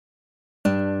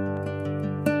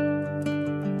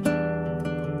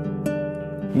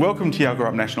Welcome to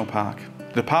Yalgarup National Park.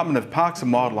 The Department of Parks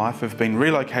and Wildlife have been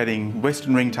relocating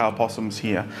western ringtail possums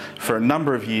here for a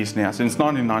number of years now, since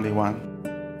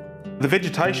 1991. The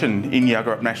vegetation in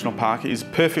Yalgarup National Park is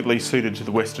perfectly suited to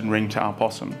the western ringtail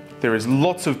possum. There is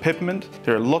lots of peppermint,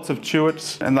 there are lots of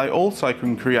tuits, and they also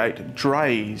can create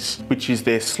drays, which is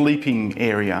their sleeping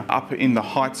area up in the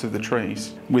heights of the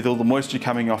trees. With all the moisture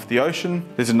coming off the ocean,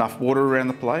 there's enough water around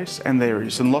the place, and there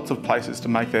is lots of places to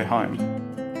make their home.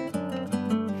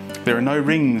 There are no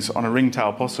rings on a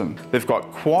ringtail possum. They've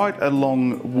got quite a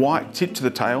long white tip to the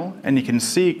tail, and you can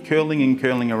see it curling and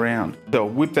curling around. They'll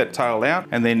whip that tail out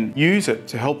and then use it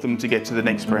to help them to get to the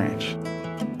next branch.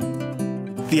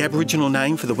 The Aboriginal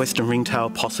name for the western ringtail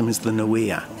possum is the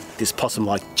nuia. This possum,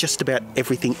 like just about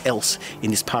everything else in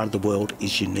this part of the world,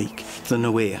 is unique. The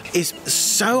nuia is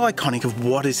so iconic of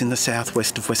what is in the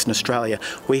southwest of Western Australia.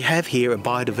 We have here a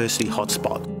biodiversity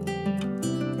hotspot.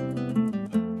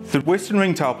 The western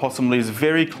ringtail possum lives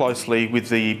very closely with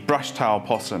the brush-tail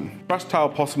possum. Brush-tail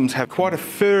possums have quite a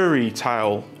furry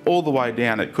tail all the way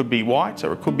down. It could be white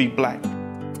or it could be black.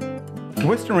 The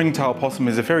western ringtail possum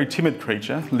is a very timid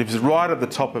creature, lives right at the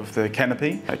top of the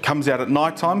canopy. It comes out at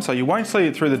night time, so you won't see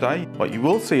it through the day. What you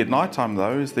will see at night time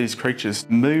though is these creatures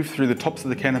move through the tops of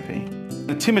the canopy.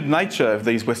 The timid nature of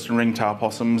these western ringtail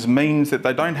possums means that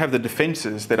they don't have the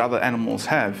defences that other animals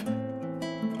have.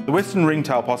 The western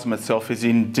ringtail possum itself is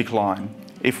in decline.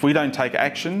 If we don't take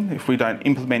action, if we don't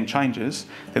implement changes,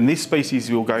 then this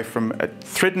species will go from a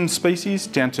threatened species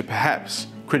down to perhaps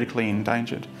critically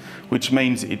endangered, which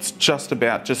means it's just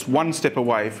one step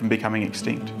away from becoming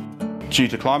extinct. Due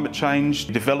to climate change,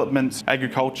 developments,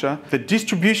 agriculture, the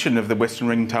distribution of the western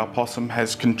ringtail possum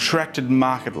has contracted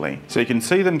markedly. So you can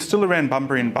see them still around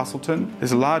Bunbury and Busselton.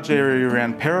 There's a large area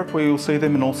around Perup where you'll see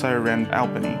them, and also around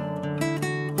Albany.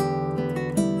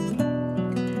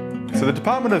 So the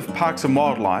Department of Parks and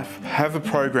Wildlife have a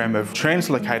program of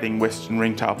translocating western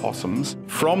ringtail possums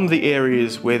from the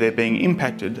areas where they're being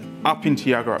impacted up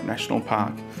into Yalgarup National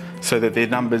Park so that their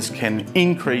numbers can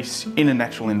increase in a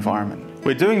natural environment.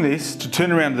 We're doing this to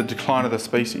turn around the decline of the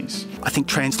species. I think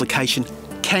translocation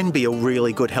can be a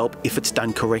really good help if it's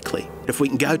done correctly. If we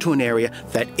can go to an area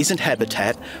that isn't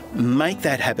habitat, make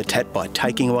that habitat by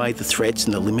taking away the threats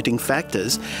and the limiting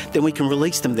factors, then we can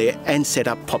release them there and set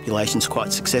up populations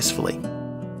quite successfully.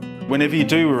 Whenever you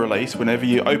do a release, whenever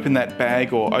you open that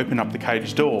bag or open up the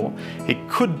cage door, it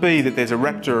could be that there's a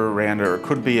raptor around, or it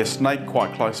could be a snake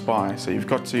quite close by. So you've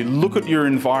got to look at your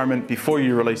environment before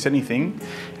you release anything,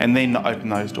 and then open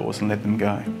those doors and let them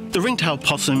go. The ringtail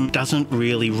possum doesn't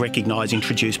really recognise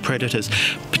introduced predators,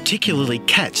 particularly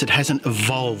cats. It hasn't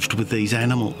evolved with these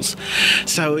animals.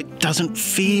 So it doesn't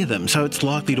fear them, so it's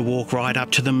likely to walk right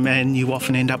up to them, and you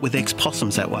often end up with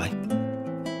ex-possums that way.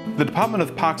 The Department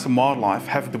of Parks and Wildlife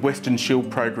have the Western Shield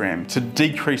program to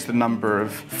decrease the number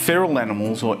of feral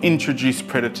animals or introduced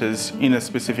predators in a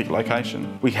specific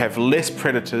location. We have less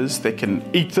predators that can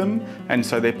eat them, and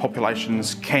so their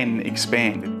populations can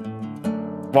expand.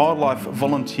 Wildlife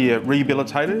volunteer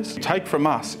rehabilitators take from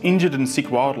us injured and sick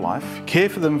wildlife, care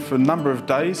for them for a number of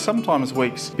days, sometimes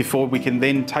weeks, before we can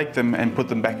then take them and put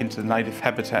them back into the native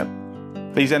habitat.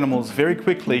 These animals very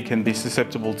quickly can be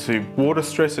susceptible to water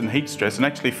stress and heat stress and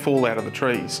actually fall out of the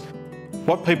trees.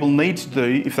 What people need to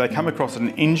do if they come across an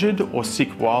injured or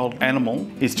sick wild animal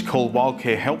is to call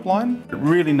WILDCARE Helpline. It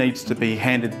really needs to be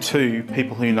handed to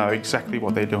people who know exactly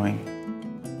what they're doing.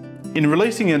 In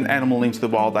releasing an animal into the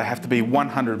wild, they have to be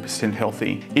 100%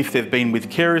 healthy. If they've been with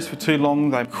carers for too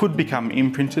long, they could become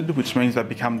imprinted, which means they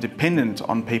become dependent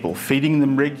on people feeding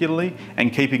them regularly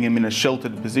and keeping them in a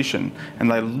sheltered position,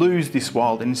 and they lose this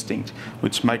wild instinct,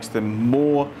 which makes them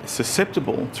more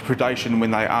susceptible to predation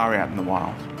when they are out in the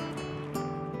wild.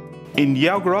 In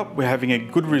Yalgarup, we're having a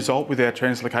good result with our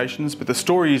translocations, but the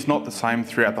story is not the same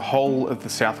throughout the whole of the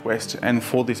southwest and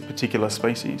for this particular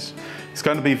species. It's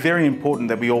going to be very important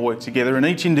that we all work together, and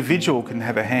each individual can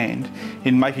have a hand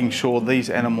in making sure these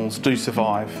animals do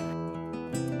survive.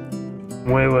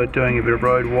 We were doing a bit of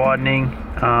road widening,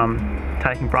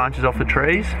 taking branches off the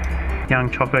trees. Young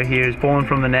Choco here has fallen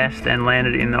from the nest and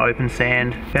landed in the open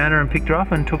sand. Found her and picked her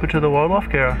up and took her to the wildlife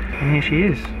carer, and here she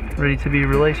is, ready to be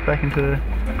released back into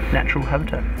natural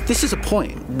habitat. This is a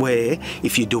point where,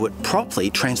 if you do it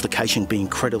properly, translocation can be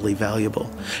incredibly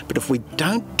valuable. But if we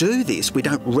don't do this, we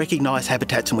don't recognise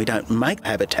habitats and we don't make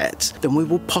habitats, then we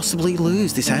will possibly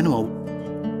lose this animal.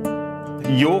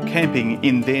 You're camping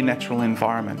in their natural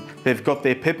environment. They've got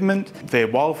their peppermint, their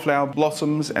wildflower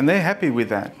blossoms, and they're happy with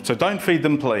that. So don't feed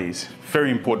them, please.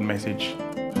 Very important message.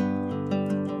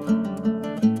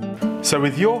 So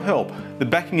with your help, the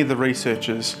backing of the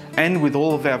researchers, and with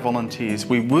all of our volunteers,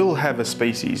 we will have a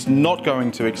species not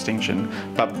going to extinction,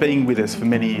 but being with us for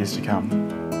many years to come.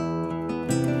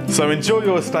 So enjoy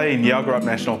your stay in Yalgarup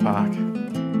National Park.